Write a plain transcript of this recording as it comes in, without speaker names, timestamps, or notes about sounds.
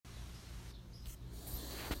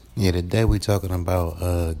Yeah, today we talking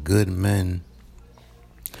about good men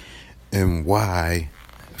and why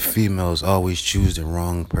females always choose the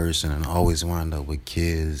wrong person and always wind up with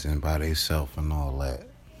kids and by themselves and all that.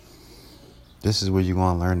 This is where you're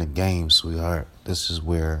gonna learn the game, sweetheart. This is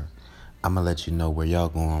where I'm gonna let you know where y'all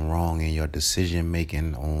going wrong in your decision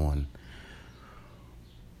making on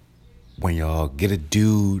when y'all get a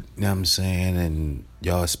dude, you know what I'm saying, and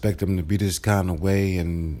y'all expect him to be this kind of way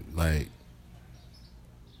and like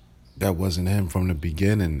that wasn't him from the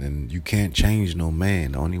beginning, and you can't change no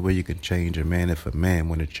man. The only way you can change a man if a man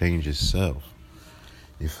want to change himself.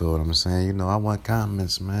 You feel what I'm saying? You know, I want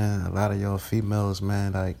comments, man. A lot of y'all females,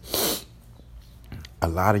 man, like a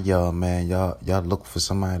lot of y'all, man, y'all look for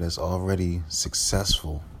somebody that's already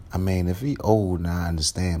successful. I mean, if he old now, I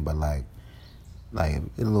understand, but like a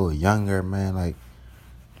little younger, man, like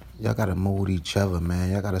y'all gotta mold each other,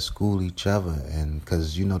 man. Y'all gotta school each other, and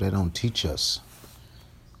cause you know they don't teach us.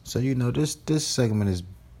 So you know this segment is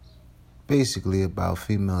basically about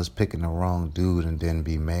females picking the wrong dude and then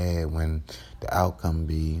be mad when the outcome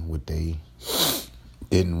be what they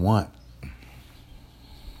didn't want.